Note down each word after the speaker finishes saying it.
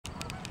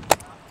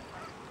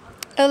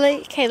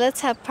Okay,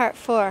 let's have part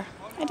 4.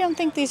 I don't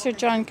think these are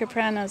John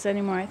Ceprano's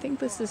anymore. I think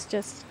this is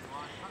just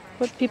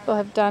what people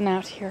have done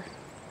out here.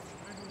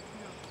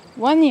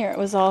 One year it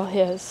was all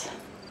his.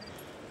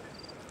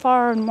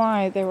 Far and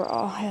wide they were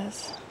all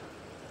his.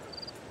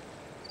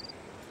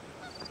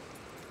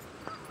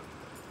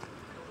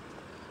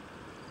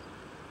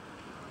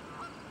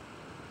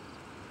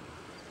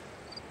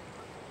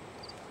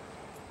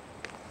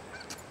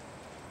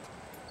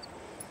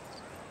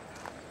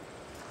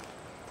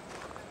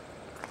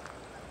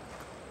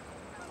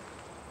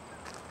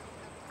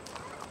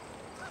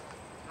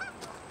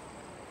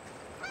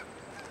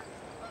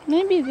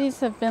 Maybe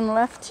these have been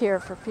left here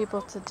for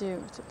people to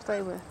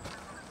play with.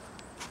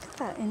 Look at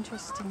that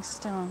interesting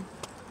stone.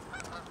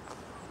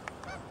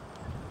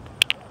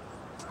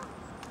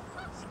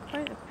 It's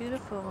quite a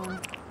beautiful one.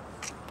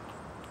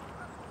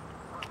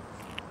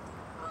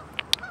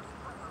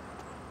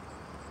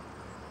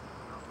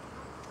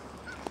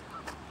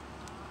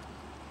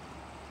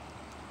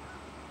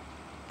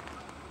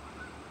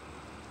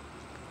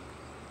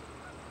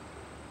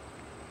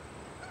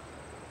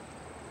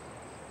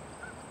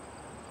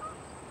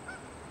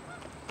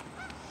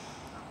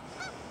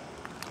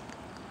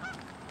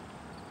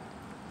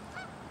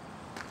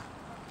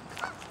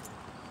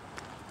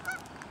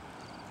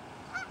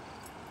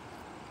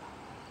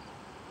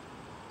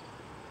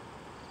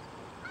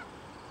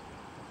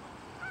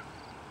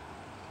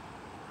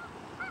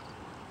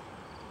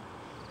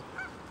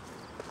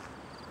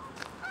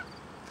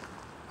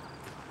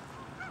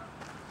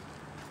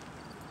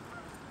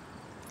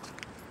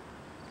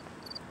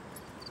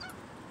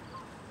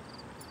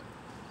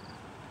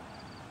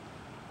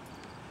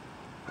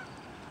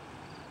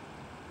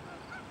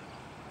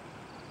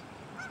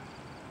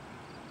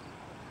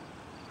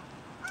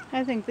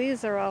 I think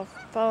these are all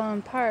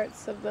fallen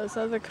parts of those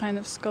other kind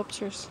of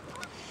sculptures.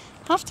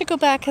 I'll have to go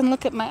back and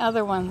look at my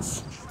other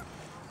ones,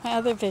 my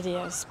other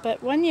videos.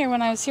 But one year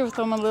when I was here with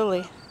Oma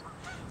Lily,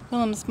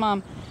 Willem's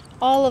mom,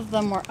 all of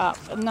them were up,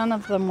 and none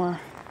of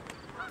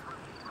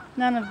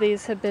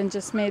these had been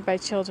just made by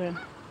children.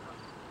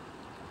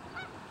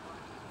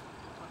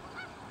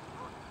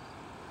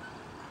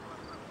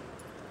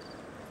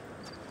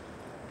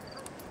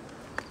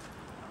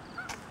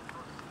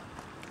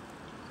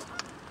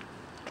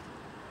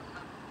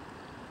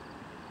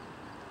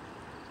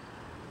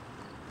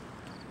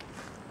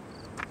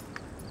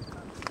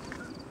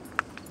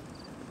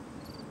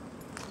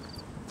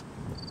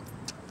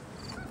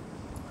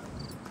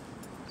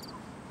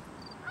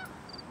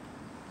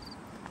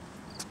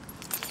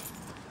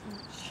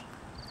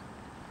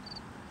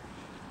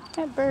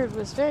 That bird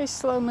was very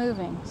slow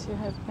moving to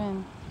have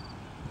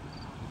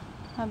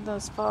had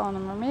those fall on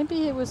him, or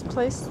maybe it was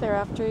placed there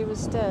after he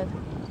was dead.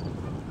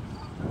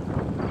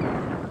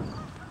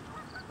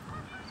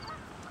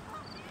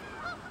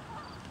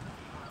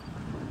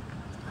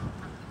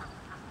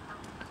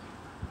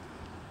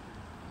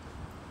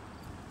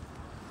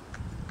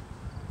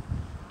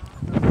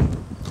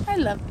 I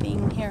love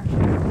being here.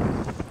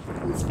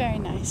 It's very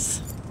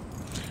nice.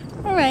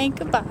 All right,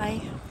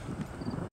 goodbye.